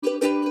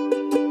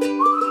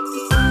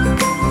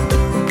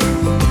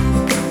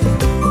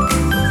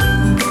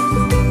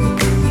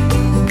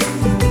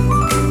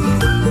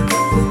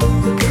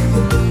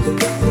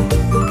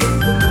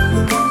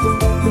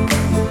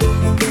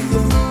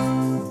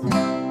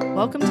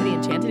Welcome to the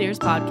Enchanted Ears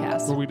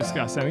podcast, where we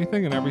discuss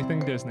anything and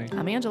everything Disney.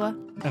 I'm Angela.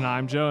 And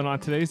I'm Joe, and on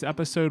today's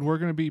episode, we're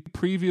going to be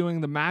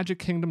previewing the Magic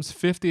Kingdom's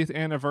 50th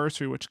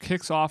anniversary, which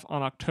kicks off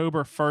on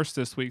October 1st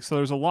this week. So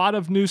there's a lot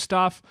of new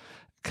stuff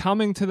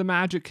coming to the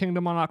Magic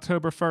Kingdom on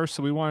October 1st,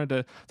 so we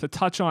wanted to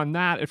touch on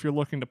that if you're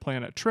looking to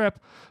plan a trip,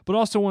 but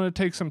also want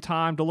to take some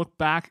time to look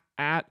back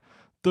at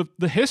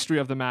the history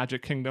of the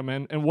Magic Kingdom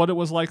and what it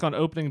was like on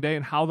opening day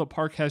and how the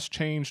park has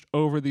changed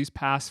over these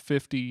past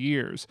 50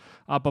 years.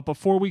 But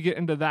before we get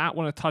into that, I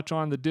want to touch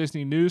on the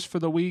Disney news for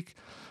the week.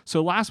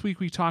 So last week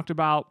we talked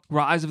about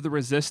Rise of the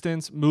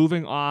Resistance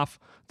moving off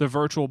the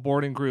virtual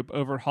boarding group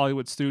over at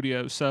Hollywood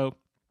Studios. So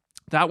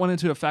that went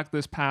into effect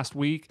this past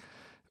week.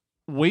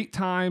 Wait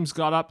times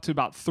got up to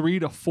about 3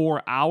 to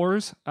 4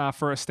 hours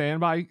for a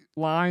standby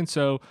line.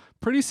 So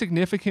pretty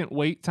significant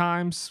wait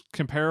times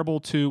comparable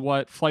to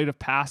what Flight of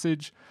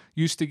Passage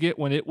used to get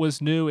when it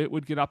was new. It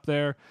would get up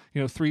there,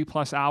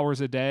 3+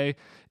 hours a day.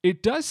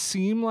 It does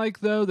seem like,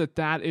 though,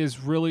 that is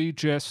really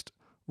just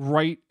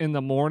right in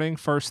the morning,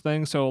 first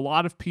thing. So a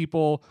lot of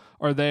people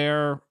are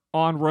there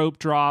on rope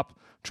drop,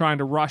 trying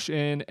to rush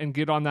in and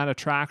get on that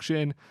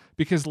attraction,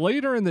 because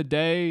later in the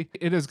day,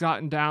 it has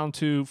gotten down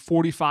to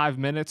 45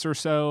 minutes or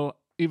so,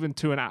 even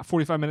to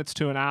 45 minutes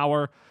to an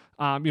hour.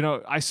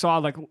 I saw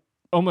like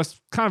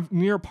almost kind of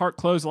near park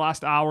close the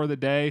last hour of the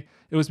day.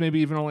 It was maybe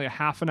even only a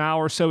half an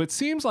hour. So it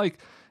seems like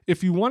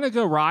if you want to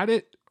go ride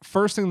it,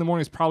 first thing in the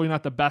morning is probably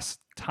not the best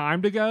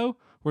time to go,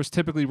 whereas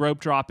typically rope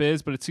drop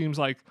is, but it seems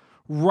like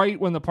right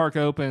when the park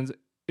opens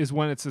is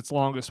when it's its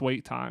longest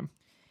wait time.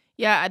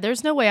 Yeah,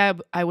 there's no way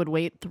I would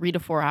wait 3 to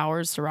 4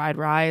 hours to ride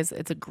Rise.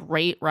 It's a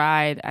great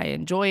ride. I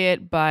enjoy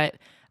it, but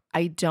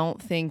I don't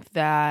think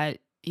that,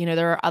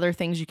 there are other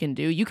things you can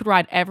do. You could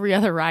ride every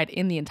other ride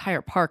in the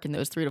entire park in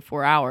those 3 to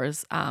 4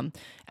 hours, and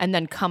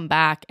then come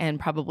back and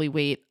probably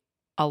wait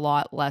a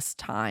lot less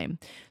time.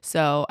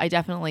 So I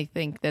definitely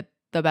think that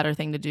the better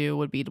thing to do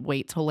would be to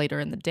wait till later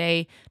in the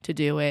day to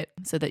do it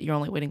so that you're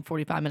only waiting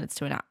 45 minutes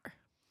to an hour.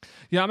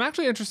 Yeah, I'm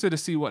actually interested to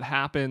see what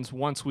happens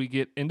once we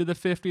get into the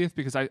 50th,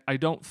 because I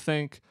don't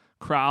think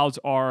crowds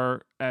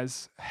are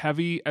as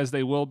heavy as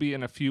they will be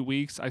in a few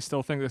weeks. I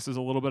still think this is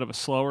a little bit of a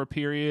slower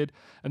period,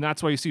 and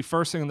that's why you see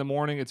first thing in the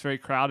morning, it's very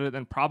crowded,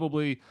 and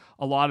probably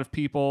a lot of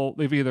people,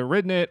 they've either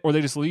ridden it or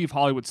they just leave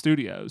Hollywood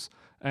Studios.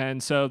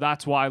 And so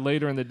that's why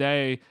later in the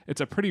day,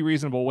 it's a pretty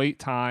reasonable wait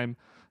time.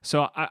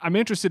 So I'm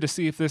interested to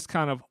see if this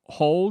kind of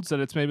holds, that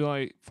it's maybe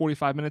like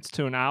 45 minutes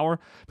to an hour,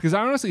 because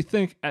I honestly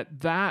think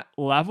at that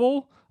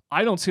level,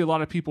 I don't see a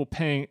lot of people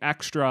paying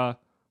extra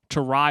to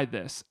ride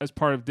this as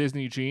part of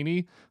Disney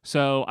Genie.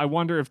 So I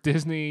wonder if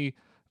Disney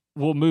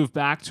will move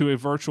back to a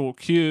virtual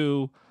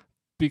queue,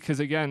 because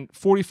again,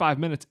 45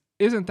 minutes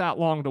isn't that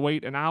long to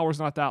wait. An hour's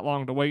not that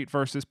long to wait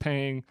versus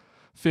paying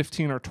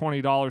 $15 or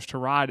 $20 to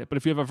ride it. But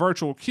if you have a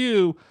virtual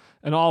queue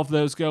and all of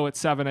those go at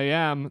 7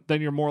 a.m., then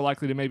you're more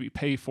likely to maybe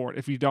pay for it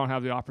if you don't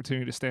have the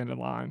opportunity to stand in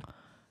line.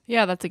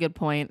 Yeah, that's a good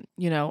point.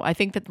 I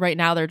think that right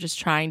now they're just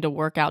trying to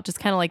work out, just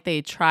kind of like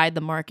they tried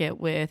the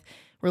market with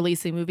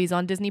releasing movies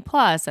on Disney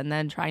Plus and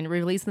then trying to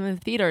release them in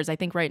theaters. I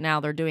think right now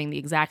they're doing the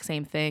exact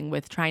same thing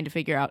with trying to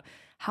figure out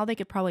how they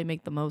could probably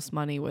make the most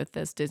money with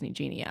this Disney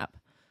Genie app.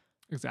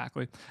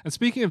 Exactly. And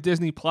speaking of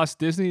Disney Plus,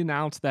 Disney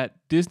announced that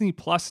Disney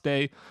Plus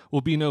Day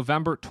will be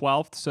November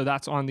 12th. So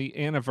that's on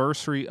the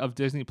anniversary of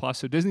Disney Plus.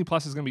 So Disney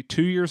Plus is going to be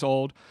 2 years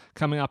old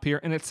coming up here.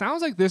 And it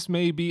sounds like this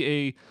may be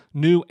a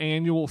new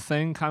annual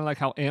thing, kind of like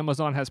how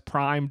Amazon has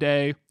Prime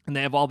Day and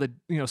they have all the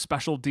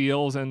special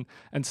deals and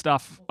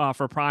stuff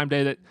for Prime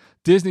Day, that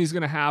Disney's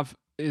going to have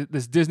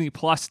this Disney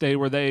Plus Day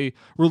where they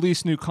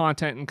release new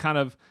content and kind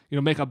of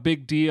make a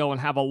big deal and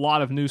have a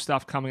lot of new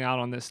stuff coming out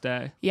on this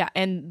day. Yeah,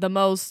 and the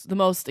most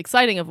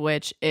exciting of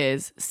which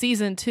is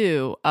season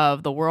 2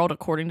 of The World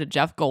According to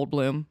Jeff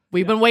Goldblum.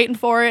 We've been waiting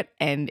for it,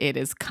 and it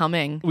is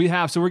coming. We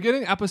have. So we're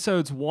getting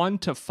episodes 1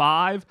 to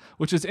 5,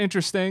 which is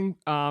interesting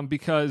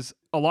because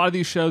a lot of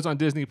these shows on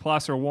Disney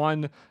Plus are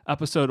 1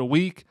 episode a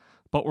week.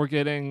 But we're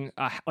getting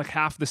like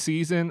half the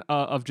season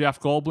of Jeff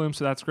Goldblum,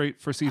 so that's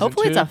great for season 2.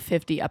 Hopefully it's a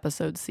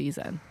 50-episode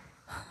season.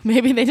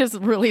 Maybe they just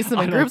release them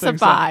in groups of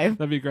 5. So.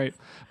 That'd be great.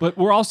 But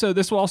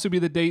this will also be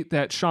the date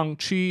that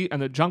Shang-Chi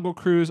and the Jungle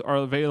Cruise are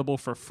available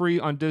for free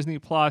on Disney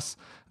Plus.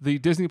 The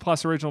Disney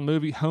Plus original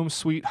movie Home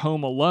Sweet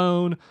Home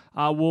Alone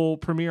will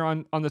premiere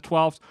on the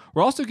 12th.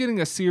 We're also getting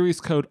a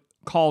series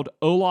called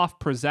Olaf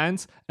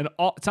Presents, and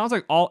it sounds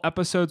like all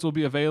episodes will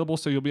be available,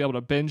 so you'll be able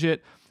to binge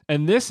it.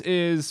 And this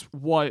is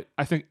what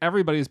I think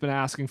everybody's been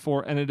asking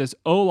for, and it is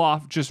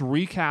Olaf just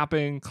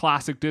recapping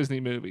classic Disney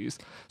movies.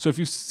 So if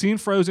you've seen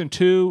Frozen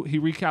 2, he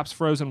recaps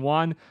Frozen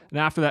 1, and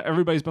after that,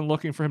 everybody's been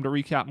looking for him to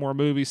recap more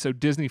movies, so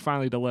Disney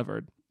finally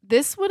delivered.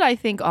 This would, I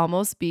think,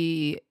 almost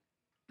be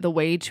the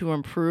way to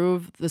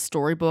improve the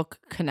Storybook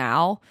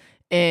Canal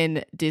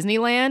in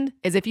Disneyland,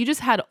 is if you just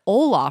had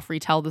Olaf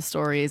retell the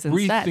stories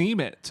instead. Retheme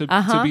it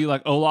to be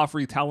like Olaf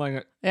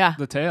retelling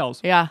the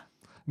tales. Yeah.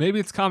 Maybe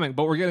it's coming,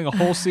 but we're getting a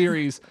whole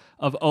series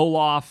of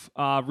Olaf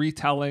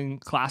retelling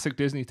classic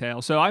Disney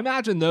tales. So I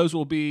imagine those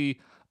will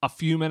be a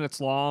few minutes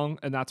long,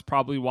 and that's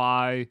probably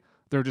why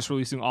they're just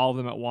releasing all of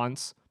them at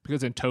once,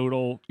 because in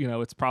total,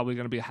 it's probably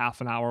going to be a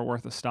half an hour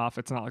worth of stuff.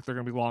 It's not like they're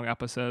going to be long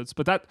episodes,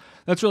 but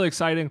that's really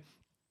exciting.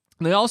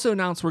 They also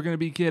announced we're going to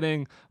be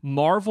getting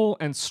Marvel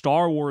and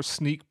Star Wars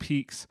sneak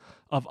peeks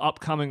of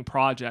upcoming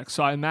projects.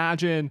 So I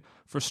imagine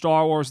for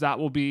Star Wars, that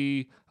will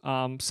be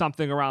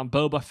something around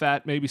Boba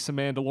Fett, maybe some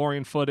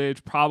Mandalorian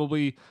footage,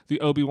 probably the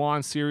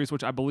Obi-Wan series,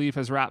 which I believe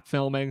has wrapped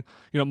filming.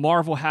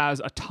 Marvel has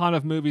a ton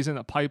of movies in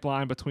the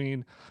pipeline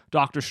between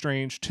Doctor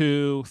Strange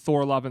 2,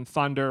 Thor Love and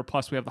Thunder,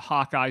 plus we have the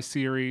Hawkeye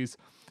series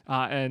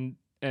and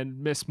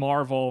Miss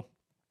Marvel.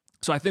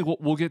 So I think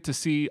we'll get to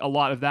see a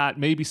lot of that,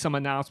 maybe some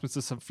announcements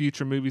of some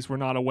future movies we're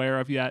not aware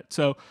of yet.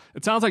 So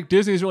it sounds like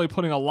Disney's really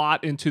putting a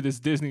lot into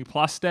this Disney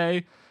Plus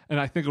Day, and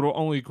I think it will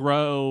only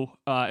grow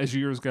as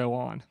years go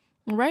on.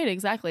 Right,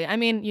 exactly. I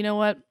mean, you know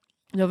what?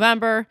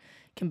 November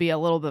can be a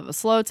little bit of a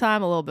slow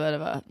time, a little bit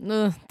of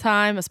a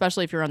time,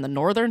 especially if you're in the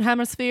northern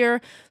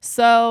hemisphere.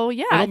 So,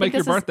 yeah. It'll make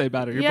your birthday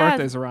better. Your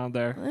birthday's around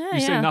there.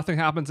 You say nothing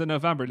happens in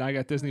November. Now you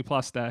got Disney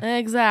Plus Day.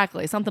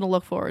 Exactly. Something to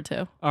look forward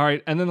to. All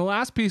right. And then the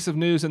last piece of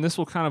news, and this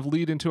will kind of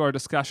lead into our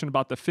discussion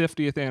about the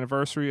 50th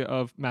anniversary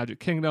of Magic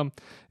Kingdom,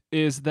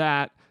 is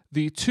that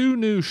the 2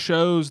 new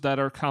shows that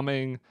are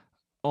coming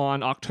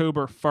on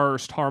October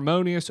 1st,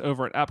 Harmonious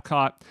over at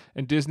Epcot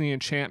and Disney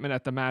Enchantment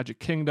at the Magic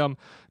Kingdom.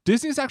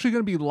 Disney is actually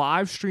going to be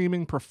live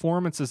streaming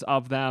performances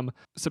of them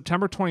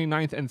September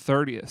 29th and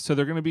 30th. So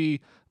they're going to be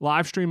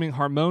live streaming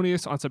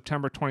Harmonious on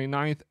September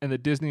 29th and the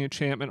Disney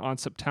Enchantment on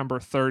September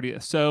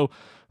 30th. So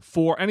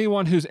for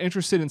anyone who's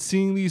interested in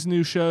seeing these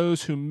new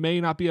shows who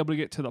may not be able to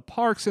get to the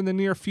parks in the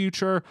near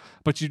future,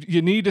 but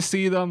you need to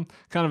see them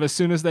kind of as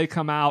soon as they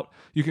come out,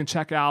 you can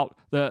check out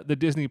the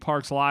Disney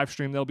Parks live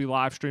stream. They'll be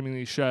live streaming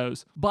these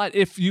shows. But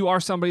if you are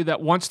somebody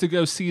that wants to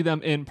go see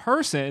them in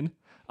person,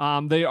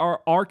 they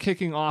are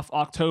kicking off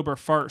October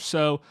 1st.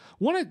 So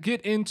want to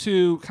get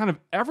into kind of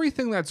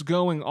everything that's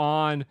going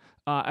on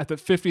at the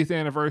 50th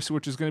anniversary,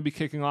 which is going to be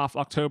kicking off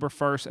October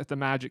 1st at the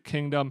Magic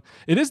Kingdom.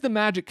 It is the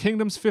Magic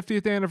Kingdom's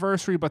 50th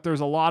anniversary, but there's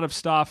a lot of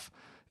stuff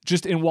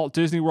just in Walt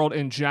Disney World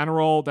in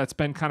general that's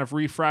been kind of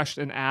refreshed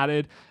and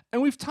added.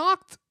 And we've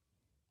talked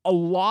a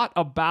lot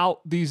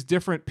about these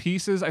different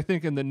pieces, I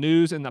think, in the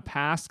news in the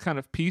past, kind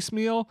of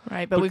piecemeal.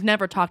 Right, but we've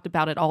never talked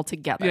about it all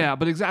together. Yeah,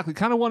 but exactly.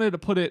 Kind of wanted to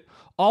put it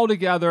all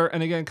together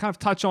and, again, kind of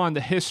touch on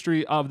the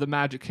history of the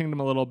Magic Kingdom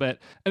a little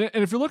bit. And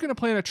if you're looking to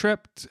plan a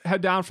trip,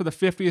 head down for the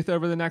 50th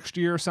over the next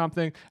year or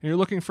something, and you're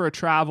looking for a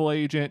travel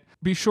agent,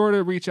 be sure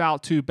to reach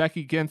out to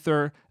Becky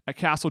Ginther at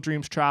Castle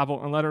Dreams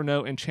Travel and let her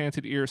know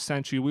Enchanted Ears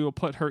sent you. We will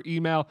put her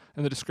email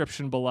in the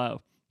description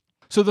below.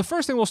 So the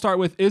first thing we'll start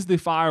with is the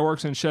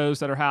fireworks and shows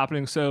that are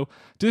happening. So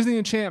Disney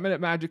Enchantment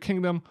at Magic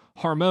Kingdom,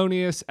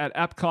 Harmonious at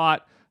Epcot.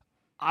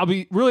 I'll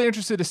be really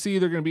interested to see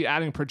they're going to be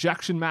adding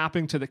projection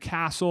mapping to the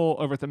castle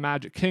over at the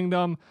Magic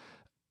Kingdom.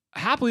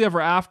 Happily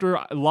Ever After,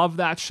 I love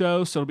that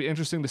show, so it'll be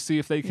interesting to see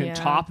if they can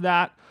top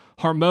that.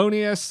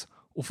 Harmonious,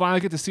 we'll finally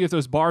get to see if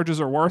those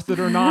barges are worth it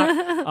or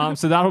not.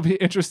 So that'll be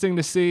interesting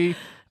to see.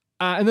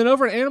 And then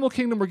over at Animal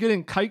Kingdom, we're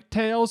getting Kite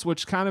Tales,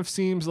 which kind of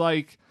seems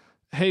like,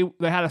 hey,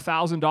 they had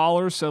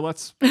 $1,000, so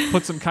let's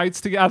put some kites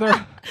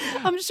together.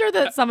 I'm sure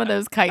that some of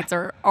those kites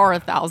are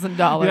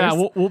 $1,000.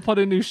 Yeah, we'll put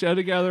a new show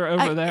together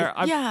over there.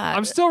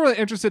 I'm still really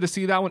interested to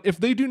see that one. If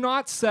they do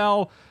not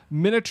sell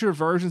miniature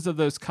versions of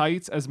those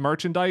kites as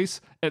merchandise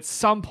at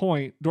some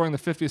point during the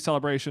 50th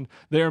celebration,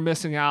 they are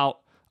missing out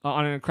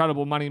on an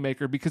incredible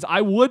moneymaker, because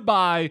I would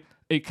buy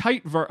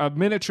a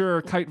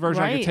miniature kite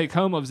version I could take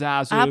home of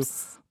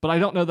Zazu. But I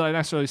don't know that I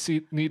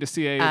necessarily need to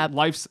see a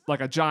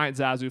like a giant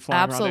Zazu flying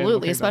around.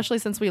 Absolutely, especially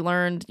since we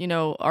learned,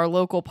 our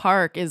local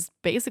park is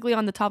basically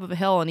on the top of a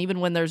hill, and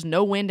even when there's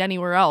no wind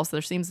anywhere else,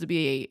 there seems to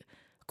be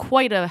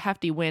quite a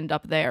hefty wind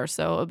up there.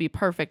 So it would be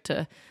perfect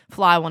to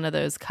fly one of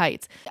those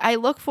kites. I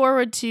look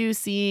forward to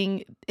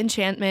seeing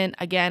Enchantment.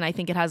 Again, I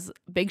think it has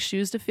big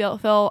shoes to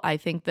fill. I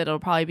think that it'll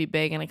probably be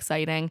big and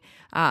exciting.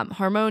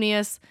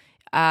 Harmonious.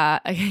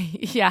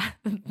 Yeah,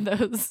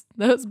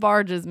 those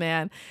barges,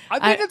 man. I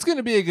think it's going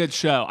to be a good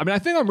show. I mean, I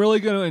think I'm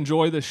really going to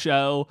enjoy the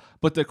show,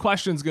 but the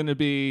question's going to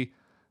be,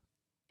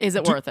 is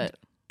it worth it?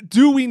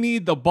 Do we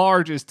need the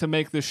barges to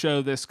make the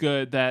show this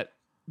good that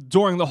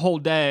during the whole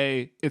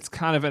day it's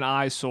kind of an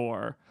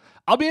eyesore?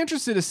 I'll be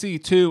interested to see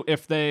too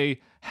if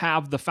they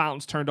have the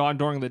fountains turned on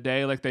during the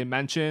day, like they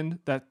mentioned,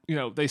 that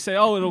they say,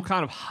 it'll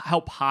kind of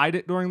help hide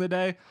it during the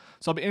day.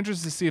 So I'll be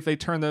interested to see if they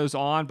turn those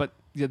on, but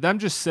them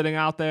just sitting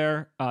out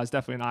there is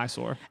definitely an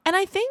eyesore. And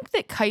I think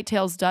that Kite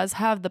Tales does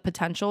have the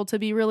potential to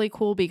be really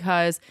cool,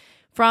 because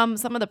from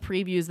some of the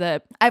previews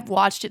that I've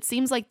watched, it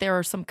seems like there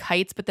are some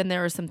kites, but then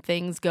there are some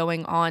things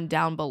going on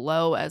down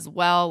below as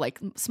well, like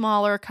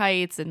smaller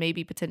kites and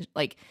maybe potential,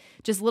 like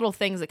just little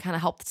things that kind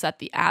of help set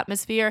the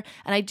atmosphere.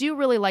 And I do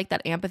really like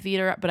that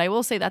amphitheater, but I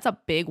will say that's a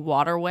big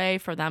waterway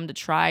for them to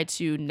try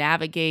to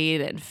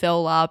navigate and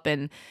fill up.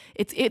 And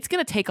it's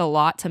going to take a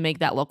lot to make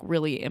that look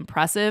really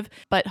impressive,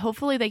 but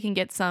hopefully they can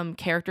get some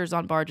characters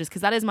on barges,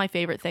 because that is my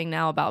favorite thing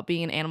now about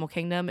being in Animal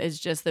Kingdom, is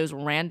just those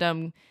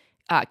random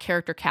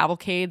character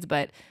cavalcades.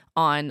 But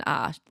on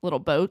little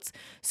boats.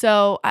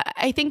 So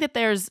I think that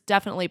there's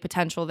definitely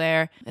potential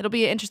there. It'll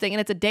be interesting,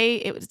 and it's a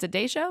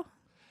day show.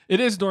 It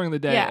is during the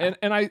day. Yeah.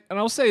 And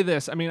I'll say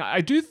this. I mean,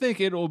 I do think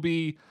it will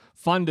be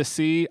fun to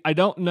see. I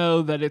don't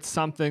know that it's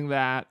something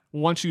that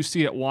once you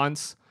see it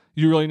once,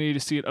 you really need to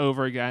see it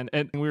over again.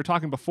 And we were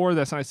talking before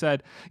this, and I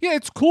said, yeah,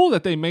 it's cool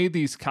that they made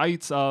these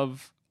kites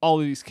of all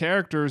of these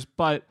characters,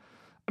 but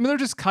I mean, they're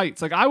just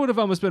kites. Like, I would have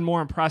almost been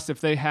more impressed if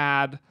they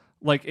had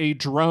like a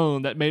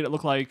drone that made it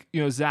look like,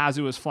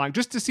 Zazu was flying,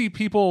 just to see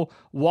people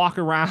walk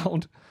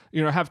around,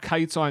 have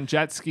kites on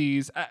jet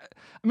skis. I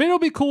mean, it'll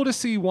be cool to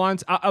see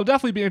once. I'll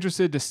definitely be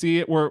interested to see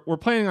it. We're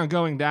planning on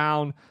going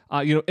down,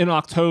 in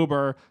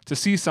October to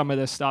see some of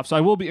this stuff. So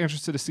I will be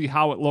interested to see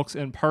how it looks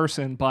in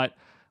person, but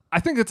I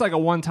think it's like a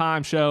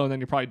one-time show and then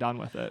you're probably done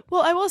with it.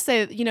 Well, I will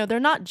say, they're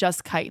not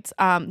just kites.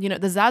 The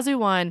Zazu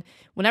one,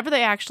 whenever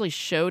they actually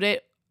showed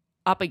it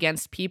up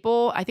against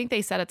people, I think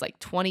they said it's like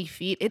 20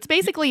 feet. It's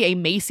basically a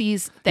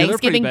Macy's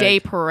Thanksgiving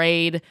Day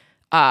parade,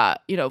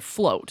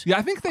 float. Yeah,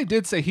 I think they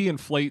did say he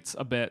inflates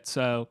a bit.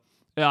 So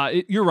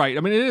you're right.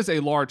 I mean, it is a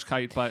large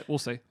kite, but we'll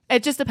see.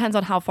 It just depends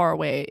on how far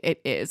away it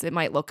is. It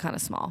might look kind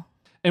of small.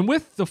 And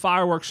with the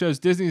fireworks shows,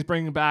 Disney's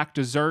bringing back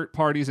dessert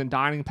parties and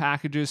dining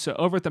packages. So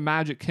over at the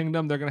Magic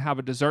Kingdom, they're going to have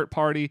a dessert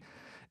party.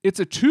 It's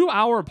a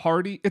 2-hour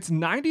party. It's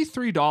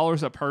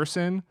 $93 a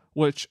person,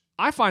 which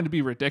I find to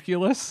be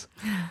ridiculous.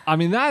 I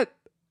mean, that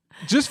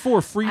just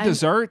for free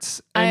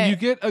desserts, and you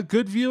get a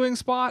good viewing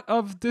spot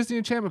of Disney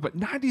Enchantment, but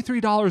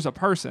 $93 a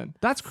person.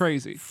 That's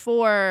crazy.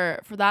 For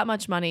that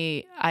much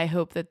money, I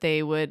hope that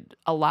they would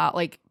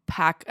allow,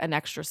 pack an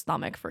extra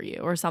stomach for you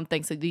or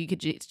something so that you could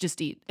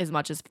just eat as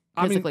much as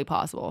physically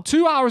possible.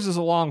 2 hours is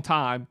a long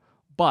time,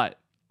 but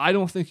I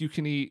don't think you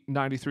can eat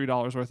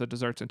 $93 worth of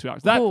desserts in 2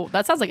 hours.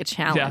 That sounds like a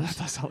challenge. Yeah, that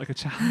does sound like a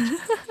challenge.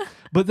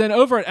 But then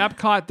over at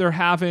Epcot, they're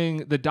having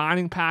the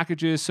dining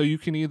packages, so you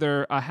can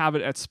either have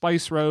it at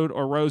Spice Road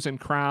or Rose and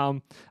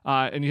Crown,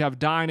 and you have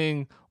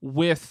dining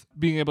with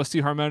being able to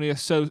see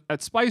Harmonious. So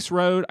at Spice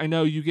Road, I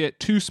know you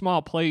get 2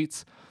 small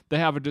plates. They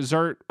have a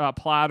dessert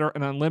platter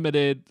and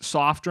unlimited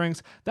soft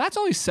drinks. That's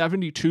only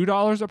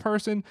 $72 a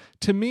person.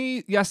 To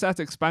me, yes, that's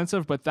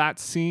expensive, but that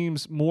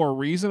seems more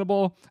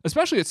reasonable,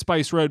 especially at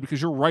Spice Road because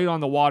you're right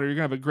on the water. You're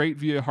going to have a great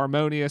view of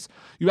Harmonious.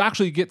 You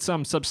actually get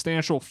some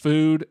substantial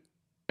food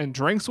and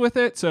drinks with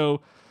it,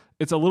 so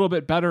it's a little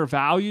bit better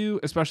value,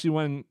 especially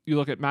when you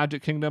look at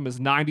Magic Kingdom is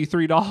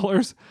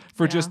 $93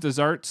 for just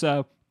dessert.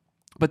 So,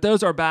 but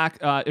those are back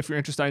if you're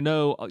interested. I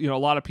know a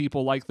lot of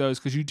people like those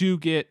because you do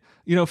get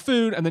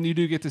food, and then you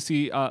do get to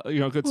see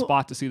a good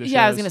spot to see the shows.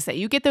 Yeah, I was gonna say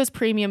you get those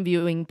premium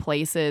viewing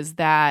places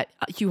that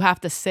you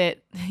have to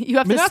sit. You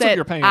have to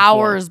sit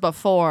hours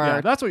before.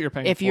 Yeah, that's what you're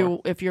paying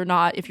for. If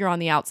you're on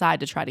the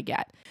outside to try to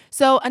get.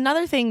 So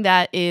another thing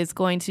that is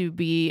going to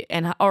be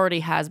and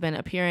already has been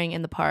appearing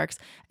in the parks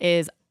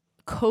is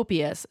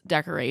copious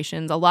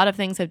decorations. A lot of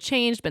things have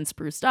changed, been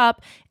spruced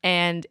up,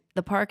 and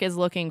the park is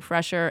looking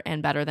fresher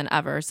and better than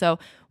ever. So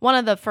one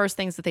of the first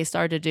things that they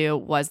started to do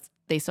was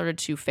they started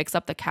to fix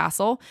up the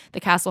castle.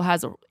 The castle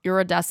has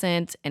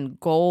iridescent and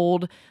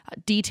gold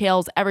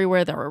details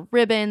everywhere. There are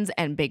ribbons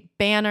and big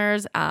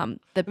banners. And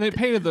they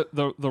painted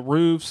the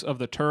roofs of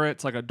the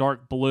turrets like a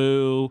dark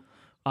blue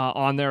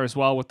on there as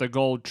well with the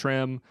gold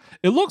trim.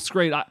 It looks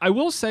great. I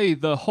will say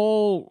the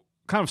whole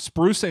kind of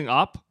sprucing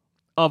up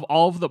of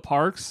all of the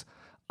parks,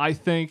 I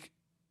think,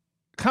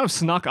 kind of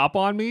snuck up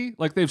on me.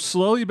 Like, they've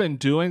slowly been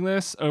doing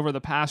this over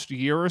the past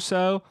year or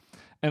so,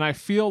 and I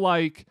feel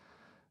like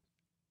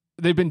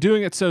they've been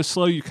doing it so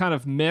slow you kind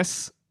of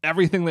miss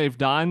everything they've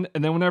done.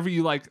 And then whenever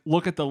you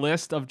look at the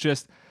list of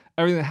just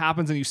everything that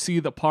happens and you see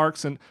the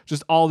parks and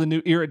just all the new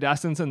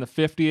iridescence and the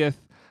 50th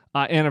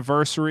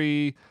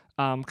anniversary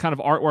kind of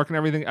artwork and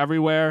everything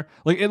everywhere,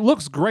 it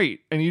looks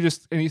great. And you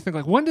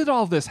think when did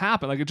all of this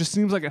happen? It just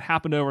seems like it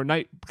happened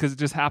overnight because it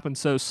just happened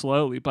so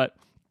slowly. But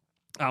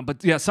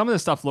yeah, some of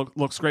this stuff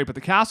looks great, but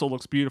the castle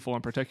looks beautiful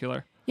in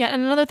particular. Yeah,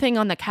 and another thing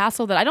on the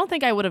castle that I don't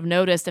think I would have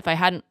noticed if I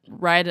hadn't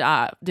read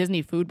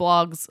Disney Food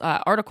Blog's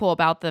article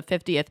about the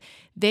 50th,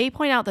 they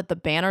point out that the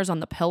banners on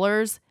the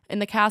pillars in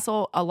the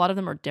castle, a lot of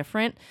them are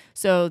different.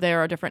 So there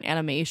are different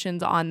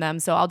animations on them.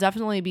 So I'll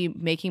definitely be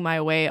making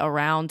my way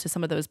around to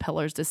some of those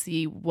pillars to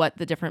see what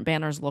the different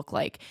banners look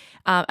like.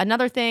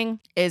 Another thing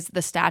is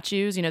the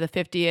statues, the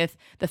 50th,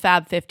 the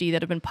Fab 50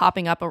 that have been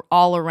popping up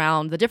all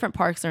around the different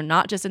parks. They're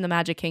not just in the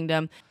Magic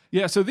Kingdom.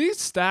 Yeah, so these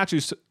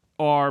statues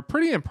are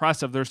pretty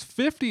impressive. There's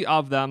 50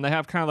 of them. They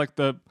have kind of like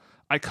the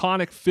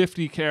iconic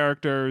 50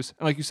 characters.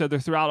 And like you said, they're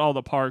throughout all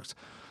the parks.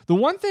 The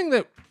one thing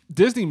that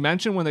Disney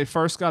mentioned when they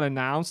first got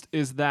announced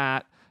is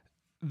that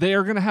they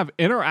are going to have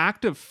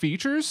interactive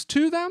features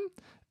to them.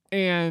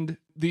 And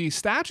the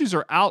statues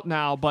are out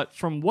now, but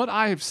from what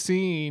I have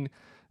seen,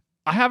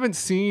 I haven't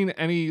seen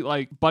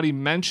anybody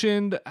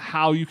mentioned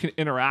how you can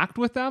interact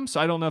with them.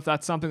 So I don't know if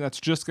that's something that's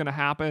just going to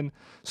happen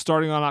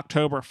starting on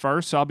October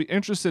 1st. So I'll be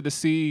interested to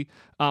see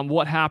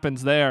what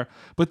happens there.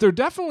 But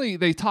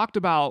they talked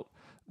about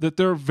that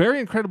they're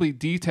very incredibly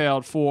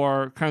detailed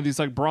for kind of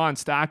these bronze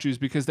statues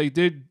because they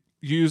did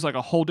use like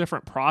a whole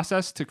different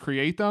process to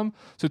create them.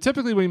 So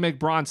typically when you make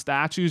bronze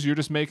statues, you're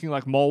just making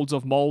like molds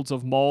of molds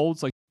of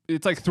molds. Like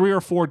it's like 3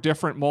 or 4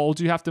 different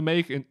molds you have to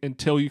make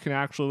until you can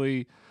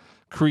actually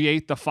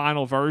create the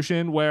final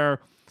version. Where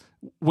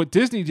what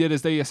Disney did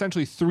is they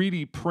essentially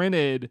 3D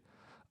printed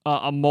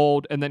a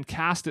mold and then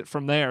cast it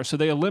from there. So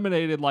they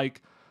eliminated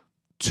like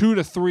 2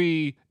 to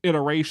 3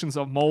 iterations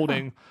of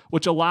molding,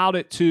 which allowed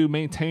it to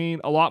maintain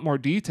a lot more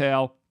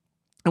detail.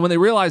 And when they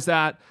realized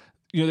that,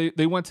 you know,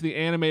 they went to the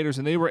animators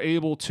and they were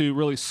able to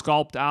really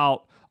sculpt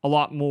out a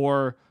lot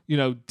more, you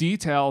know,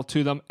 detail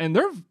to them. And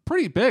they're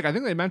pretty big. I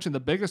think they mentioned the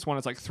biggest one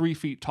is like 3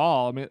 feet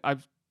tall. I mean,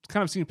 I've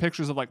kind of seen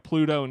pictures of like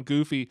Pluto and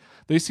Goofy.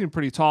 They seem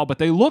pretty tall, but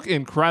they look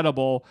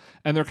incredible,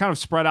 and they're kind of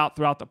spread out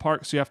throughout the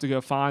park, so you have to go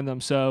find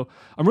them. So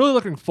I'm really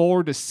looking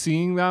forward to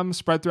seeing them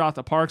spread throughout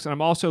the parks, and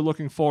I'm also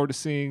looking forward to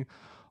seeing,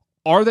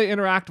 are they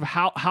interactive?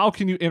 How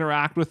can you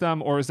interact with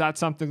them? Or is that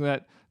something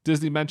that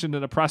Disney mentioned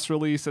in a press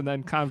release and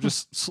then kind of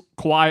just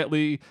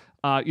quietly,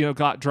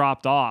 got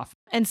dropped off?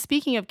 And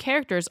speaking of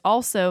characters,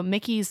 also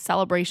Mickey's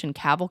Celebration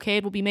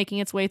Cavalcade will be making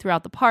its way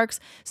throughout the parks.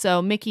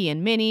 So Mickey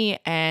and Minnie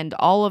and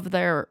all of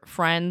their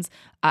friends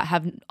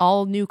have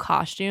all new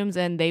costumes,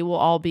 and they will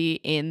all be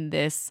in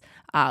this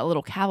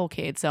little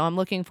cavalcade. So I'm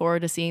looking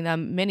forward to seeing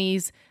them.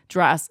 Minnie's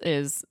dress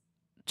is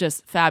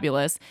just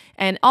fabulous,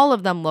 and all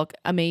of them look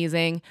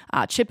amazing.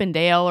 Chip and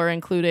Dale are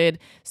included.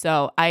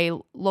 So I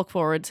look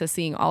forward to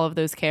seeing all of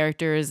those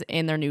characters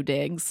in their new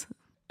digs.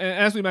 And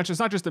as we mentioned,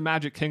 it's not just the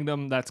Magic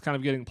Kingdom that's kind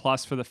of getting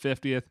plus for the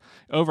 50th.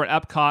 Over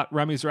at Epcot,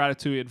 Remy's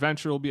Ratatouille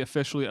Adventure will be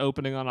officially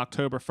opening on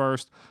October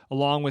 1st,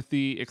 along with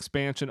the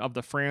expansion of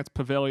the France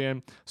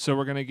Pavilion. So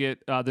we're going to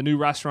get the new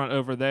restaurant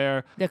over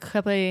there, The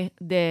Crêpe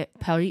de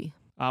Paris.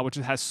 Which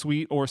has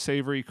sweet or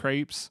savory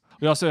crepes.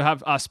 We also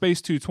have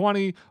Space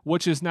 220,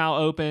 which is now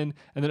open.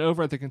 And then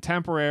over at the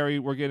Contemporary,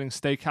 we're getting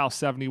Steakhouse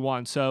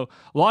 71. So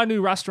a lot of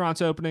new restaurants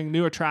opening,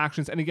 new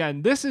attractions. And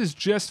again, this is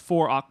just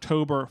for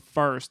October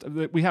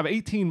 1st. We have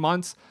 18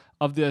 months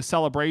of the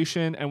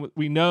celebration, and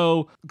we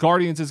know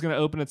Guardians is going to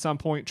open at some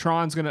point,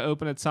 Tron's going to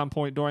open at some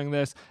point during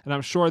this, and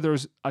I'm sure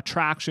there's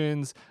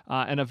attractions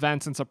and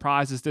events and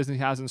surprises Disney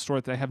has in store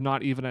that they have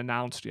not even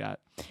announced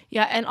yet.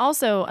 Yeah, and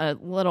also a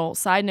little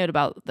side note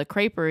about the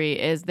creperie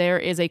is there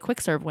is a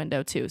quick serve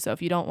window too. So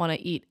if you don't want to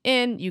eat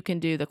in, you can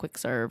do the quick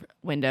serve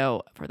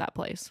window for that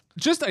place.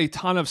 Just a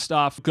ton of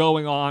stuff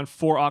going on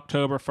for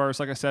October 1st.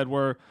 Like I said,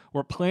 we're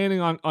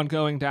planning on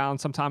going down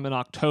sometime in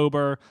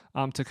October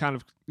to kind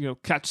of,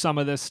 catch some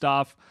of this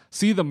stuff,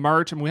 see the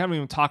merch. And we haven't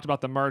even talked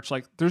about the merch.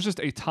 Like, there's just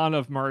a ton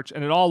of merch,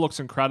 and it all looks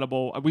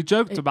incredible. We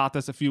joked about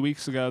this a few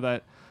weeks ago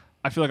that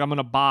I feel like I'm going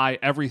to buy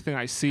everything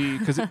I see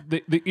because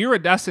the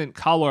iridescent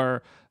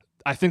color,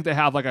 I think they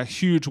have like a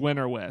huge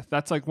winner with.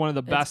 That's like one of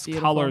the best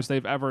colors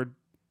they've ever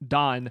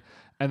done.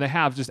 And they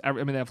have just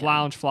they have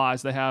lounge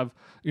flies. They have,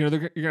 you're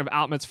going to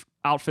have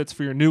outfits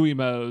for your new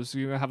emos.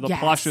 You're going to have the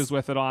plushes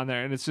with it on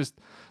there. And it's just,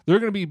 they're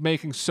going to be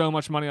making so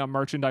much money on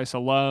merchandise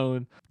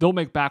alone. They'll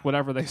make back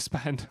whatever they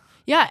spend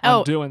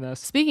on doing this.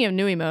 Speaking of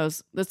new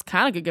emos, this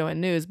kind of could go in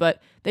news, but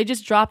they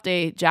just dropped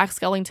a Jack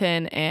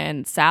Skellington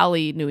and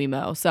Sally new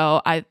emo.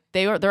 So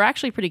they're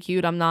actually pretty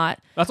cute.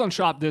 That's on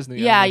Shop Disney.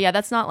 Yeah.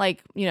 That's not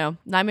like,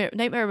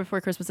 Nightmare Before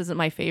Christmas isn't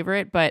my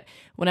favorite, but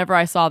whenever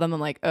I saw them,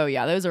 I'm like, oh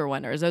yeah, those are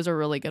winners. Those are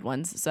really good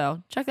ones.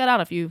 So check that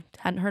out if you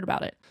hadn't heard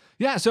about it.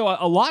 Yeah, so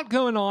a lot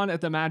going on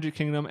at the Magic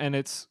Kingdom, and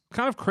it's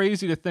kind of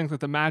crazy to think that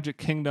the Magic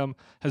Kingdom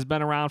has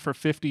been around for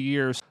 50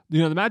 years.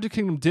 The Magic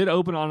Kingdom did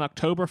open on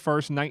October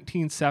 1st,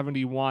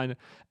 1971,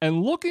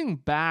 and looking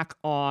back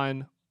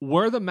on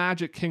where the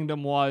Magic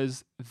Kingdom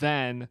was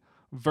then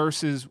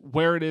versus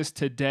where it is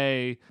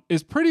today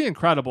is pretty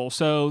incredible.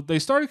 So they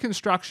started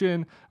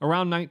construction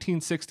around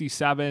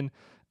 1967,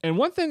 and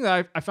one thing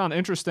that I found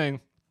interesting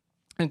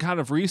and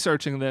kind of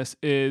researching this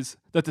is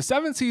that the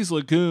Seven Seas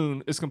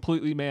Lagoon is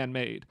completely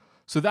man-made.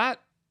 So that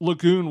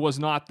lagoon was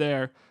not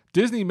there.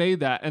 Disney made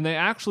that, and they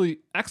actually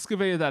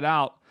excavated that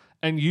out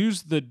and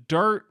used the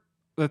dirt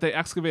that they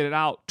excavated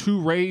out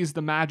to raise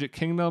the Magic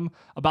Kingdom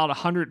about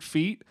 100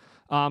 feet.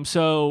 It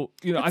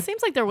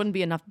seems like there wouldn't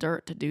be enough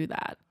dirt to do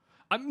that.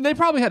 They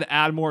probably had to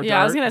add more dirt.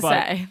 Yeah, I was going to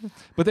say.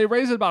 But they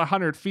raised it about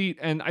 100 feet,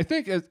 and I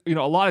think a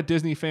lot of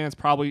Disney fans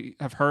probably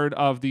have heard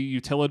of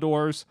the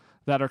utilidors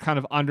that are kind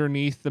of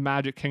underneath the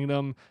Magic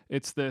Kingdom.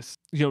 It's this,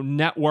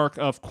 network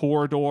of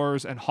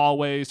corridors and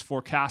hallways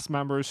for cast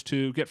members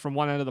to get from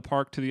one end of the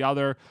park to the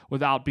other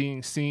without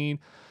being seen.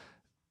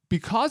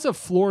 Because of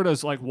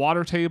Florida's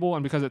water table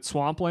and because it's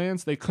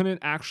swamplands, they couldn't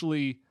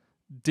actually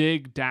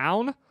dig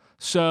down.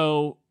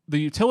 So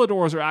the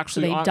utilidors are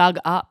actually dug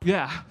up.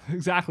 Yeah,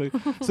 exactly.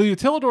 So the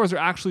utilidors are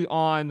actually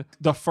on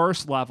the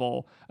first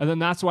level, and then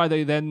that's why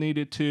they then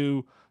needed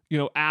to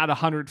add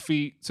 100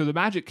 feet. So the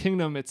Magic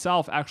Kingdom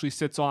itself actually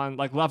sits on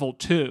level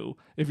 2,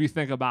 if you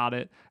think about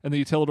it. And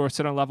the utilidors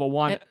sit on level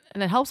 1.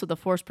 And it helps with the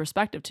forced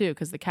perspective too,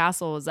 because the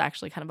castle is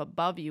actually kind of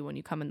above you when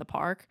you come in the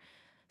park.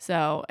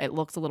 So it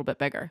looks a little bit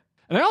bigger.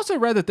 And I also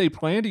read that they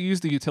plan to use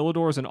the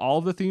utilidors in all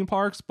of the theme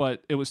parks,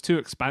 but it was too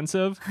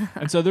expensive.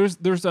 And so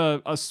there's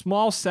a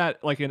small set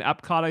in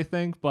Epcot, I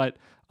think, but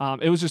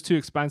It was just too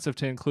expensive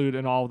to include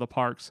in all of the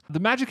parks.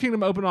 The Magic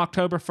Kingdom opened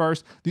October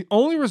 1st. The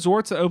only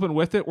resorts that opened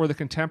with it were the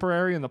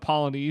Contemporary and the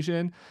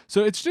Polynesian.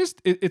 So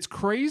it's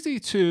crazy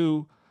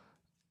to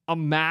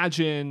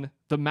imagine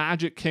the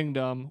Magic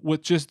Kingdom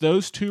with just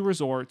those two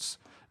resorts.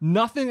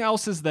 Nothing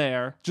else is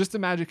there, just the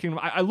Magic Kingdom.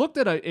 I looked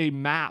at a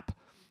map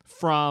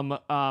from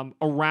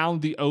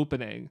around the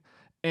opening,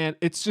 and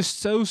it's just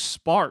so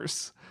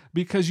sparse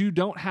because you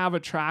don't have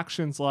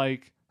attractions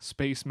like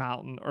Space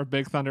Mountain or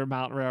Big Thunder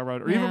Mountain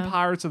Railroad or even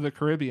Pirates of the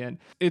Caribbean.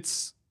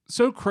 It's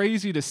so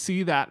crazy to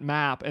see that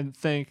map and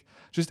think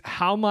just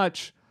how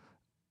much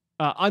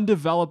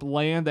undeveloped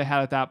land they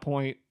had at that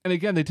point. And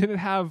again, they didn't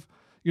have,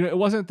 it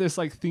wasn't this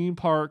like theme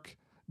park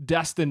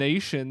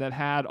destination that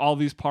had all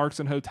these parks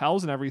and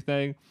hotels and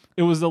everything.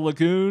 It was the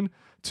lagoon,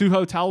 2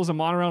 hotels, and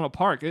monorail in a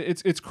park.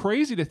 It's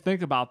crazy to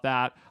think about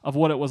that, of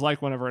what it was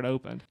like whenever it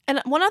opened.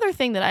 And one other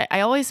thing that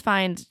I always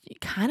find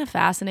kind of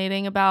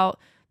fascinating about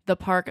the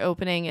park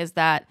opening is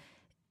that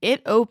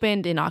it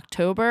opened in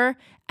October,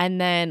 and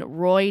then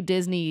Roy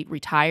Disney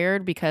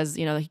retired because,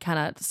 he kind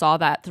of saw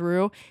that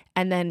through,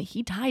 and then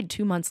he died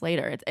 2 months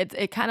later.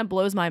 It kind of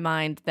blows my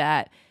mind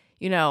that,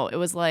 it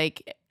was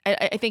like,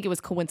 I think it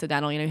was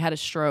coincidental. He had a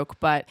stroke,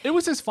 but it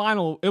was his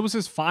final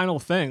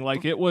thing.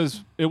 Like it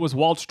was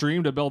Walt's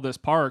dream to build this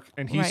park,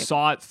 and he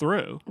saw it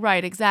through.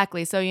 Right,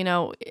 exactly.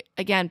 So,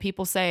 again,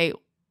 people say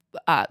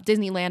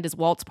Disneyland is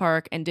Walt's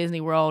park and Disney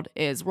World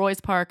is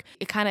Roy's park.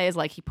 It kind of is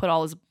like he put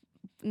all his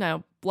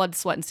blood,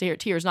 sweat, and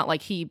tears, not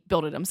like he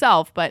built it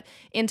himself, but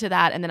into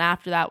that. And then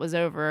after that was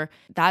over,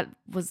 that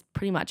was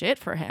pretty much it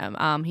for him.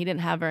 He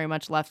didn't have very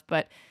much left,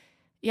 but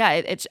yeah,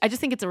 I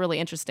just think it's a really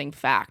interesting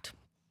fact.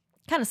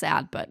 Kind of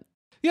sad, but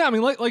yeah, I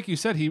mean, like you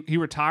said, he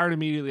retired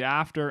immediately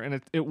after,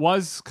 and it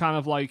was kind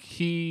of like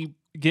he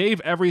gave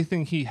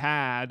everything he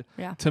had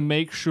to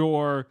make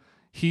sure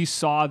he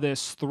saw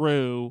this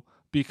through,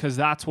 because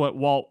that's what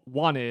Walt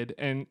wanted,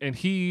 and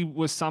he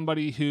was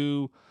somebody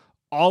who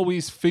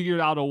always figured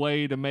out a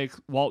way to make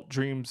Walt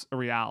dreams a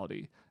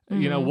reality.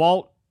 Mm-hmm.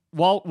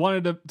 Walt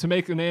wanted to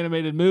make an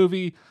animated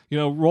movie.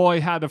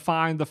 Roy had to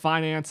find the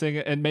financing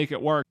and make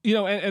it work.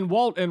 And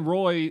Walt and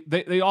Roy,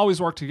 they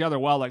always worked together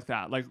well like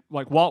that. Like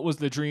Walt was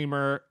the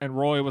dreamer and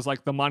Roy was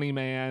like the money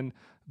man,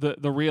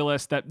 the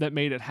realist that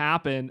made it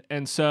happen.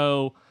 And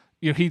so,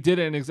 he did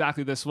it in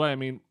exactly this way. I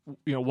mean,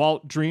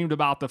 Walt dreamed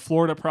about the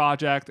Florida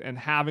project and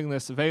having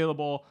this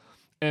available,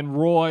 and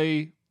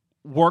Roy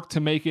worked to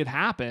make it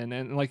happen.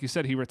 And like you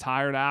said, he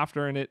retired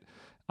after, and it,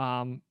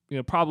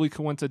 probably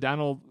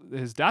coincidental,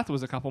 his death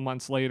was a couple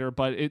months later,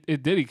 but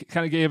it did. He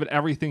kind of gave it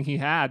everything he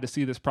had to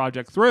see this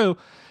project through.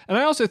 And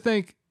I also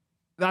think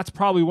that's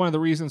probably one of the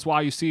reasons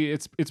why you see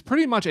it's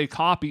pretty much a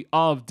copy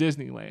of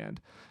Disneyland.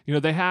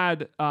 They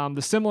had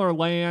the similar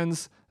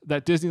lands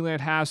that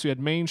Disneyland has. So you had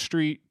Main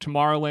Street,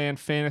 Tomorrowland,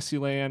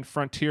 Fantasyland,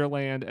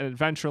 Frontierland, and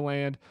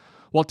Adventureland.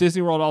 Walt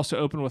Disney World also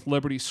opened with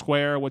Liberty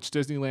Square, which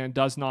Disneyland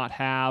does not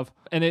have.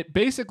 And it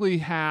basically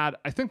had,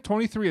 I think,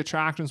 23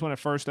 attractions when it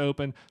first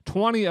opened,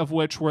 20 of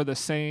which were the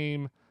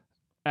same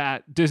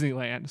at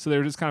Disneyland. So they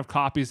were just kind of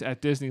copies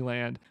at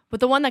Disneyland. But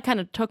the one that kind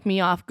of took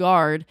me off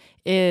guard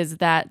is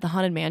that the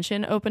Haunted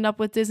Mansion opened up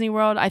with Disney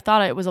World. I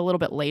thought it was a little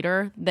bit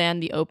later than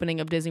the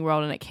opening of Disney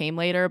World, and it came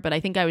later. But I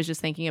think I was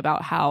just thinking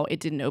about how it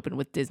didn't open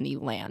with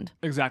Disneyland.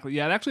 Exactly.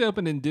 Yeah, it actually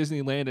opened in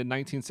Disneyland in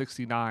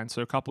 1969,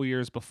 so a couple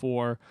years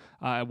before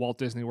at Walt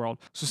Disney World.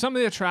 So some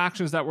of the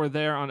attractions that were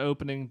there on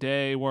opening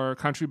day were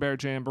Country Bear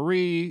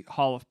Jamboree,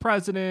 Hall of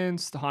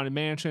Presidents, the Haunted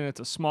Mansion, It's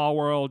a Small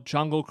World,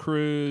 Jungle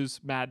Cruise,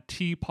 Mad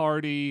Tea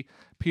Party,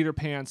 Peter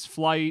Pan's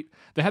Flight.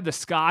 They had the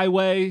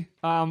Skyway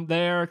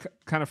there.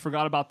 Kind of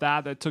forgot about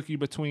that. That took you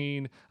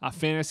between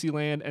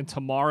Fantasyland and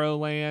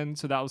Tomorrowland.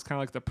 So that was kind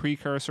of like the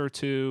precursor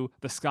to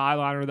the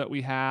Skyliner that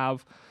we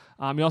have.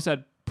 You also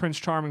had Prince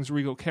Charming's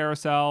Regal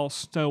Carousel,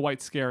 Snow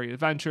White's Scary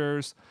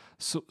Adventures,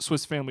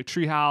 Swiss Family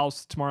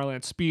Treehouse,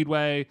 Tomorrowland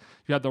Speedway.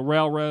 You had the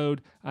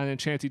Railroad and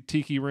Enchanted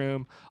Tiki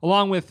Room,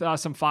 along with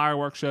some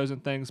fireworks shows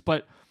and things.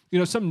 But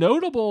some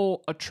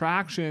notable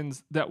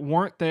attractions that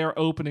weren't there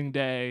opening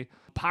day.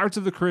 Pirates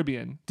of the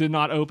Caribbean did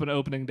not open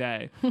opening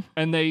day.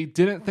 And they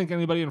didn't think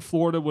anybody in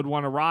Florida would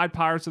want to ride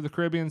Pirates of the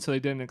Caribbean, so they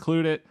didn't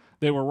include it.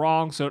 They were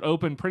wrong, so it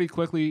opened pretty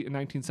quickly in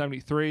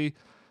 1973.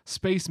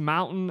 Space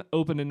Mountain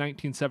opened in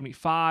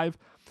 1975.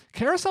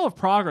 Carousel of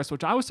Progress,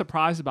 which I was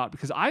surprised about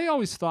because I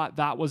always thought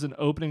that was an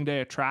opening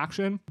day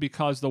attraction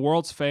because the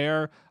World's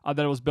Fair that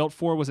it was built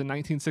for was in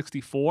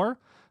 1964.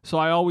 So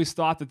I always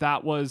thought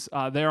that was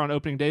there on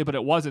opening day, but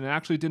it wasn't. It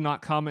actually did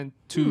not come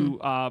into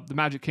the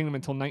Magic Kingdom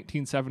until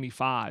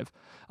 1975.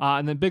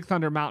 And then Big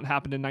Thunder Mountain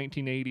happened in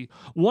 1980.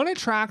 One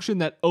attraction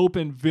that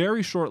opened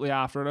very shortly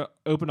after, it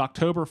opened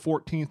October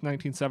 14th,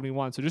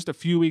 1971, so just a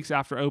few weeks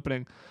after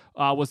opening,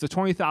 was the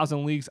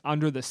 20,000 Leagues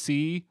Under the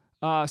Sea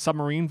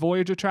submarine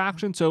voyage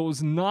attraction. So it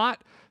was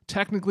not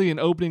technically an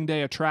opening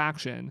day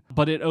attraction,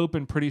 but it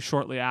opened pretty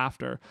shortly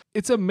after.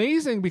 It's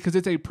amazing because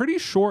it's a pretty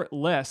short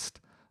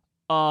list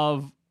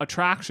of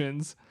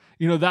attractions.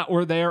 that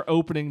were there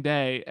opening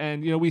day.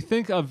 And, we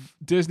think of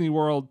Disney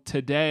World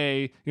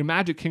today,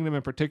 Magic Kingdom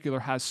in particular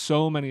has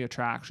so many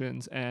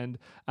attractions and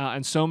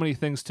so many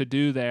things to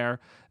do there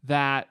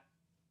that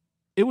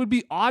it would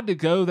be odd to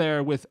go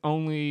there with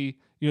only,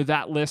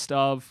 that list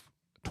of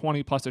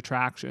 20 plus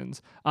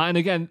attractions. And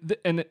again,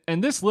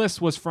 and this list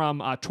was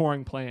from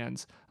Touring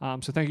Plans.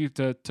 So thank you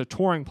to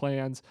Touring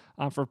Plans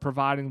for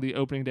providing the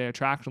opening day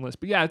attraction list.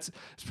 But yeah, it's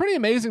pretty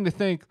amazing to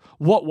think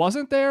what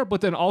wasn't there,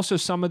 but then also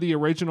some of the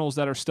originals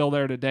that are still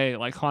there today,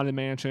 like Haunted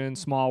Mansion,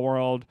 Small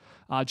World,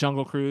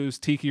 Jungle Cruise,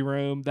 Tiki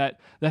Room, that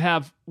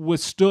have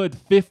withstood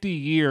 50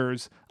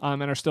 years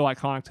and are still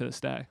iconic to this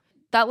day.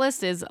 That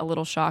list is a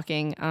little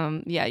shocking.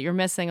 Yeah, you're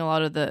missing a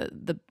lot of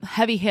the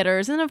heavy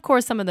hitters and, of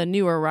course, some of the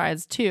newer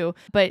rides, too.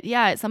 But,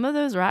 yeah, some of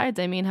those rides,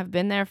 have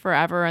been there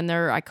forever and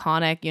they're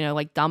iconic,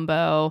 like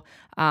Dumbo.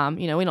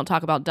 We don't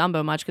talk about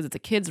Dumbo much because it's a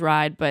kid's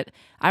ride, but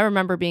I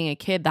remember being a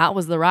kid, that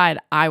was the ride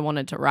I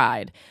wanted to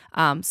ride.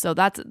 So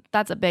that's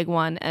a big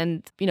one.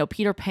 And,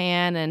 Peter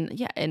Pan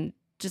and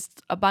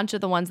just a bunch of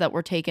the ones that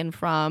were taken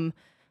from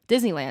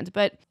Disneyland.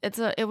 But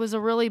it was a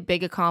really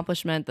big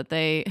accomplishment that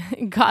they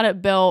got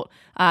it built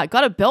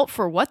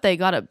for what they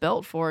got it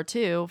built for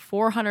too.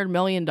 $400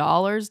 million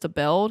to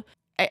build.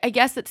 I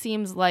guess it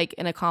seems like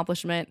an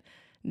accomplishment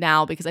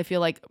now because I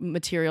feel like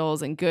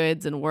materials and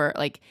goods and work,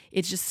 like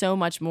it's just so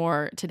much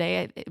more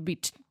today. It'd be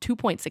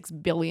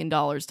 $2.6 billion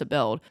to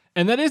build.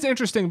 And that is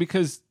interesting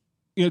because,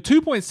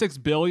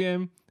 $2.6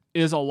 billion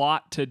is a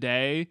lot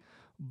today.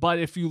 But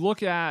if you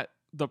look at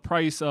the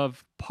price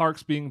of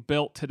parks being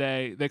built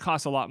today, they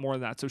cost a lot more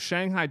than that. So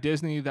Shanghai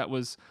Disney, that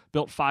was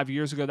built 5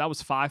 years ago, that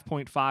was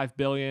 $5.5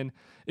 billion.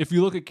 If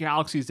you look at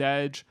Galaxy's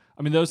Edge,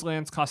 those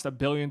lands cost $1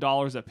 billion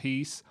a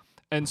piece.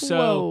 And so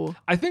Whoa.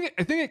 I think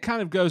it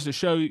kind of goes to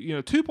show,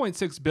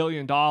 $2.6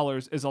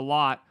 billion is a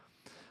lot,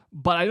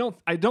 but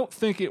I don't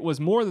think it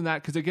was more than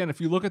that. Because again, if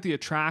you look at the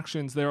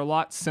attractions, they're a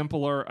lot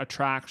simpler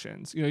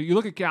attractions. You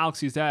look at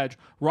Galaxy's Edge,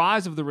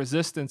 Rise of the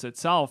Resistance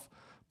itself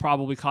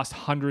probably cost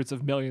hundreds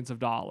of millions of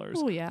dollars.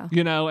 Oh, yeah.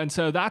 And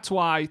so that's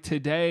why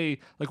today,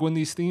 like when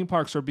these theme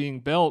parks are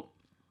being built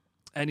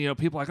and,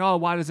 people are like, oh,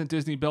 why doesn't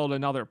Disney build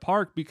another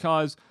park?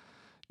 Because,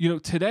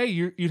 today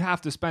you'd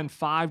have to spend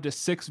 $5 to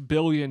 $6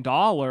 billion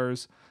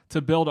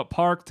to build a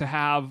park to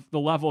have the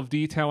level of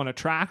detail and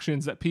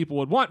attractions that people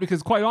would want.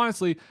 Because quite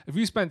honestly, if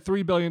you spent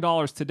 $3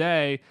 billion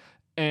today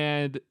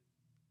and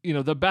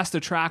the best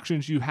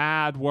attractions you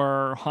had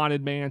were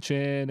Haunted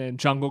Mansion and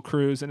Jungle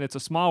Cruise and It's a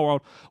Small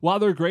World, while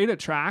they're great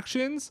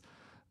attractions,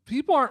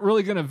 people aren't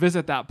really going to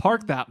visit that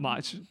park that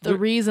much.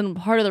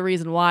 Part of the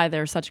reason why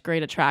they're such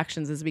great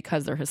attractions is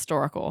because they're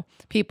historical.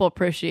 People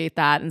appreciate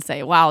that and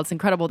say, wow, it's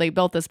incredible they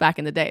built this back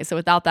in the day. So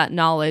without that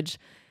knowledge,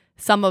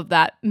 some of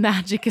that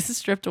magic is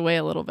stripped away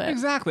a little bit.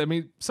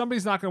 Exactly.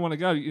 Somebody's not going to want to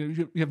go.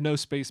 You have no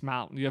Space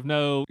Mountain. You have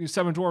no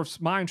Seven Dwarfs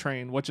Mine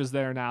Train, which is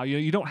there now.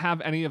 You don't have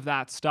any of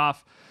that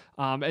stuff.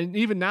 And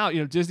even now,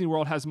 Disney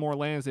World has more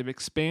lands. They've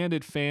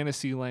expanded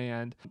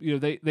Fantasyland.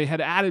 They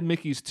had added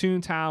Mickey's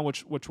Toontown,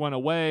 which went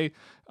away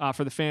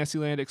for the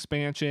Fantasyland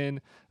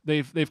expansion.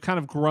 They've kind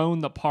of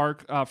grown the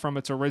park from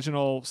its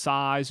original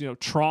size.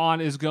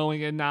 Tron is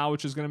going in now,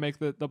 which is going to make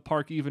the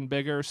park even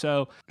bigger.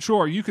 So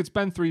sure, you could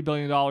spend $3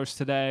 billion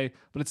today,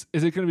 but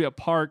is it going to be a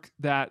park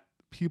that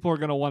people are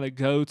going to want to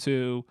go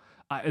to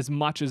as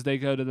much as they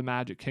go to the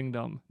Magic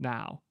Kingdom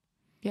now?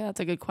 Yeah,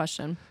 that's a good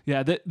question.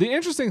 Yeah, the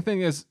interesting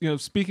thing is,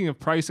 speaking of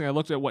pricing, I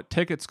looked at what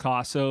tickets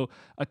cost. So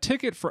a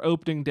ticket for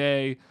opening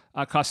day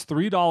costs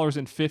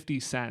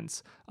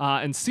 $3.50.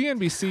 And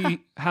CNBC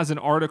has an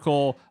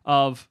article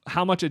of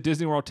how much a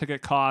Disney World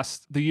ticket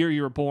costs the year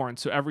you were born.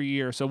 So every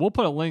year. So we'll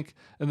put a link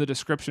in the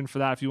description for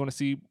that if you want to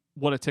see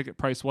what a ticket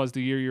price was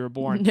the year you were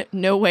born.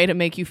 No way to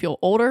make you feel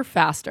older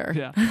faster.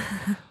 Yeah.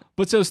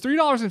 But so it's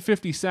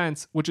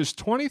 $3.50, which is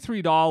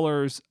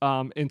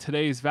 $23 in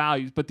today's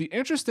values. But the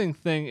interesting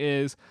thing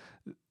is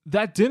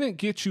that didn't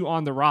get you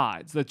on the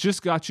rides. That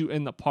just got you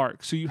in the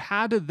park. So you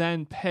had to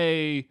then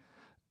pay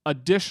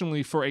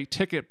additionally for a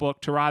ticket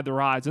book to ride the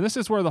rides. And this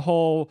is where the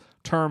whole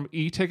term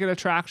e-ticket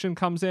attraction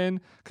comes in,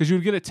 because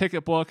you'd get a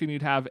ticket book and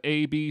you'd have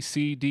A, B,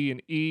 C, D,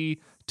 and E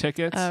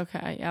tickets.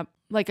 Okay, yep.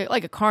 Like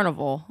a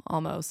carnival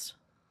almost.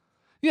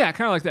 Yeah,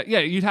 kind of like that. Yeah,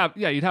 you'd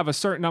have a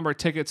certain number of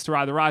tickets to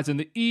ride the rides, and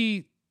the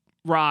E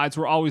rides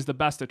were always the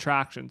best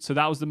attraction. So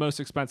that was the most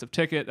expensive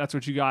ticket. That's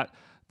what you got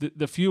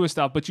the fewest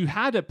of. But you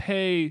had to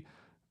pay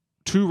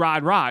to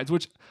ride rides,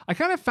 which I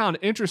kind of found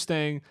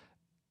interesting.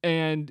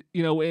 And,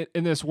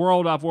 in this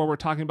world of where we're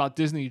talking about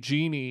Disney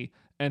Genie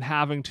and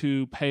having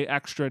to pay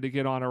extra to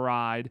get on a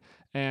ride.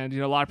 And,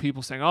 a lot of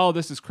people saying, oh,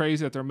 this is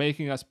crazy that they're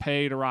making us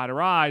pay to ride a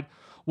ride.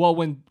 Well,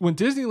 when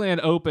Disneyland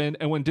opened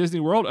and when Disney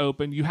World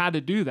opened, you had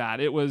to do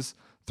that. It was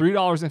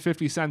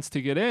 $3.50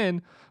 to get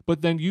in,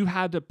 but then you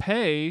had to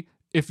pay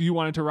if you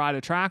wanted to ride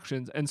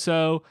attractions. And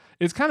so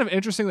it's kind of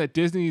interesting that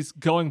Disney's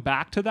going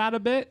back to that a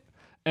bit.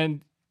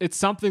 And it's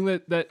something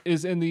that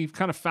is in the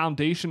kind of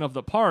foundation of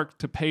the park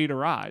to pay to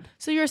ride.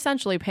 So you're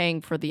essentially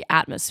paying for the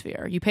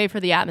atmosphere. You pay for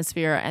the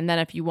atmosphere, and then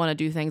if you want to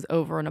do things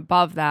over and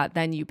above that,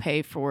 then you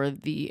pay for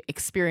the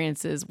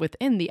experiences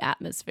within the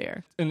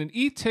atmosphere. And an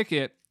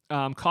e-ticket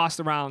costs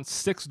around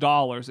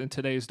 $6 in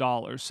today's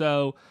dollars.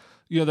 So,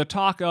 the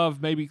talk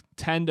of maybe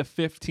 $10 to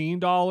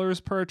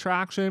 $15 per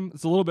attraction.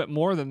 It's a little bit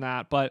more than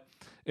that, but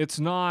it's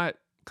not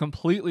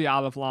completely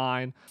out of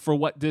line for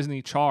what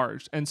Disney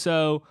charged. And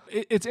so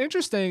it's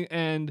interesting,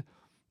 and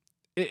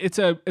it's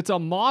a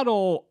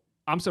model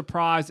I'm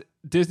surprised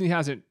Disney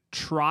hasn't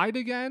tried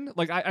again.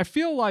 Like I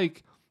feel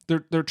like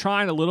they're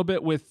trying a little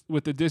bit with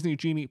the Disney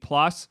Genie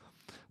Plus,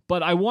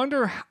 but I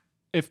wonder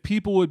if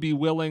people would be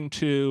willing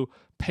to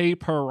pay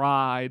per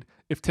ride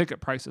if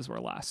ticket prices were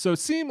less. So it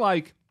seemed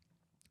like,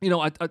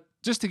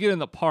 just to get in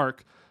the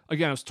park,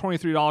 again, it was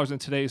 $23 in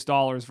today's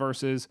dollars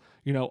versus,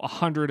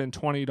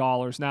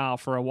 $120 now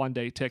for a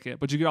one-day ticket,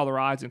 but you get all the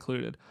rides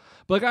included.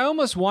 But I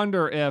almost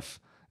wonder if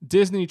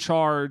Disney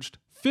charged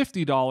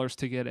 $50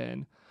 to get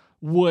in,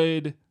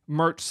 would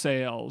merch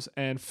sales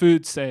and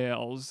food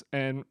sales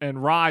and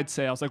ride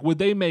sales, would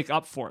they make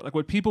up for it?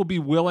 Would people be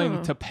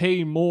willing to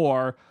pay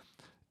more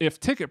if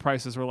ticket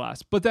prices were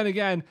less? But then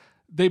again,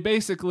 they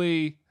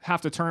basically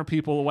have to turn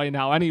people away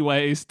now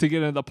anyways to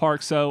get into the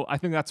park. So I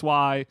think that's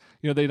why,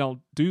 they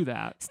don't do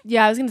that.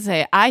 Yeah, I was going to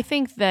say, I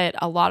think that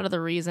a lot of the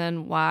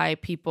reason why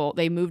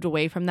they moved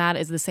away from that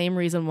is the same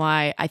reason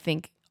why I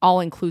think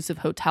all-inclusive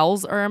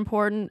hotels are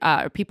important.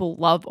 People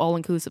love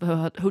all-inclusive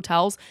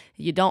hotels.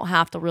 You don't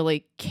have to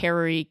really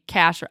carry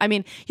cash.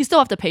 You still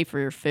have to pay for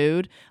your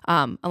food,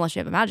 unless you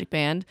have a Magic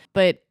Band.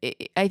 But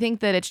I think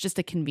that it's just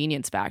a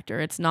convenience factor.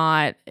 It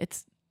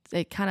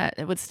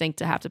would stink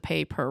to have to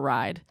pay per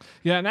ride.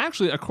 Yeah, and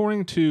actually,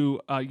 according to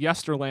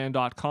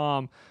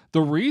Yesterland.com,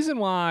 the reason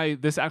why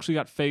this actually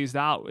got phased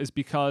out is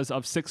because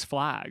of Six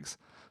Flags.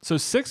 So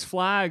Six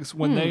Flags,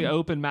 when they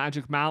opened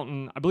Magic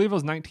Mountain, I believe it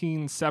was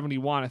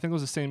 1971. I think it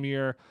was the same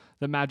year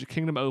that Magic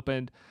Kingdom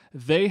opened.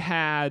 They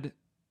had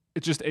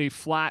just a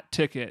flat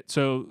ticket.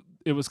 So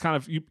it was kind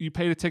of, you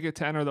paid a ticket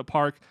to enter the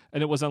park,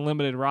 and it was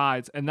unlimited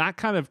rides. And that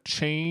kind of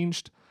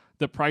changed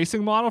the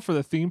pricing model for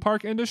the theme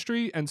park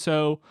industry. And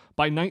so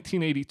by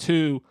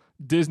 1982,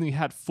 Disney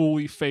had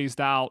fully phased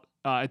out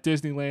at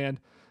Disneyland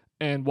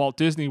and Walt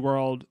Disney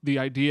World the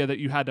idea that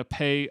you had to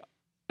pay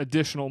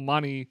additional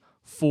money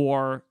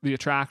for the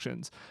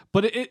attractions.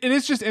 But it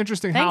is just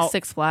interesting. Thanks,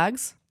 Six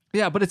Flags.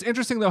 Yeah, but it's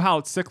interesting though how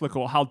it's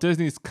cyclical, how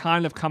Disney's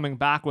kind of coming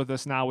back with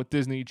this now with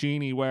Disney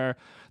Genie, where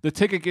the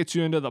ticket gets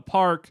you into the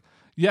park.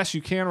 Yes,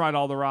 you can ride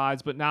all the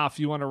rides, but now if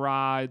you want to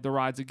ride the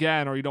rides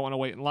again or you don't want to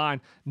wait in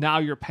line, now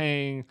you're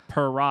paying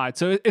per ride.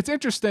 So it's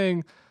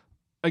interesting.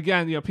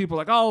 Again, people are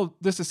like, oh,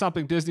 this is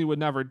something Disney would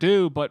never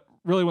do. But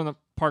really, when the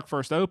park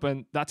first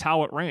opened, that's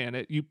how it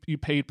ran. You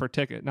paid per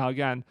ticket. Now,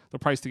 again, the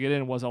price to get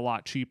in was a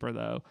lot cheaper,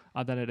 though,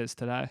 than it is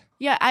today.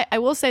 Yeah, I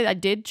will say that I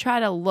did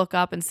try to look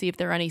up and see if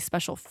there are any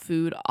special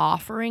food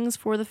offerings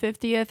for the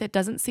 50th. It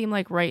doesn't seem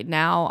like right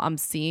now I'm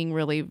seeing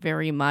really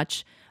very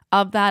much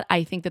of that.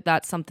 I think that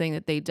that's something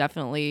that they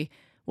definitely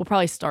will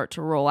probably start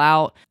to roll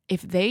out.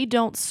 If they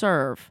don't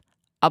serve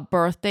a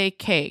birthday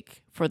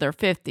cake for their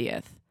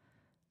 50th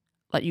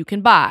that you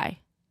can buy,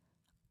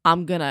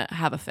 I'm going to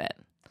have a fit.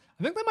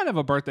 I think they might have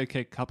a birthday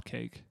cake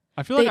cupcake.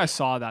 I feel like I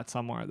saw that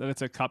somewhere, that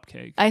it's a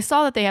cupcake. I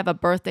saw that they have a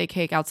birthday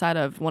cake outside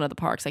of one of the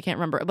parks. I can't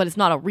remember, but it's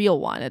not a real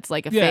one. It's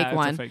like a fake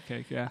one. Yeah, it's a fake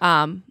cake,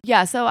 yeah.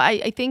 Yeah, so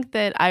I think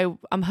that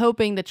I'm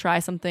hoping to try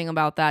something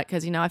about that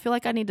because, I feel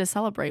like I need to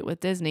celebrate with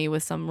Disney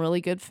with some really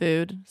good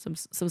food, some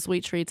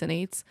sweet treats and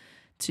eats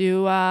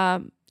to,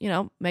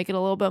 make it a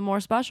little bit more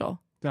special.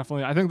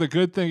 Definitely. I think the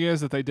good thing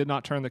is that they did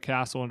not turn the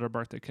castle into a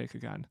birthday cake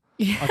again.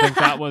 Yeah. I think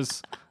that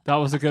was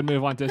a good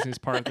move on Disney's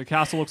part. The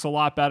castle looks a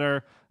lot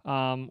better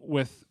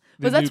with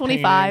was that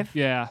 25?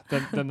 Yeah,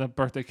 than the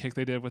birthday cake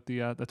they did with the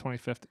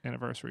 25th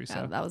anniversary.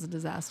 So that was a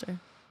disaster.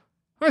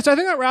 All right, so I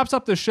think that wraps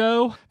up the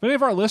show. If any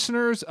of our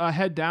listeners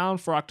head down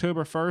for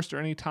October 1st or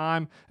any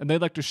time and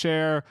they'd like to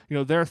share,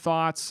 their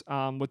thoughts,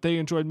 what they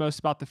enjoyed most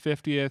about the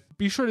 50th,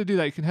 be sure to do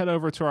that. You can head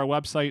over to our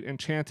website,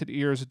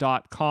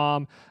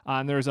 enchantedears.com,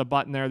 and there's a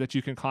button there that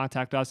you can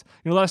contact us.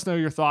 Let us know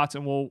your thoughts,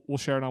 and we'll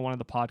share it on one of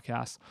the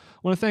podcasts. I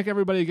want to thank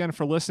everybody again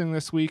for listening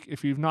this week.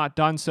 If you've not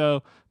done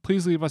so,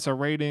 please leave us a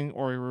rating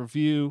or a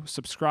review.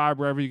 Subscribe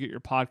wherever you get your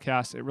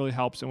podcasts. It really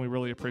helps, and we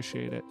really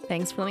appreciate it.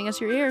 Thanks for lending us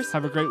your ears.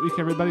 Have a great week,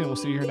 everybody, and we'll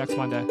see you here next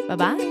Monday.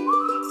 Bye-bye.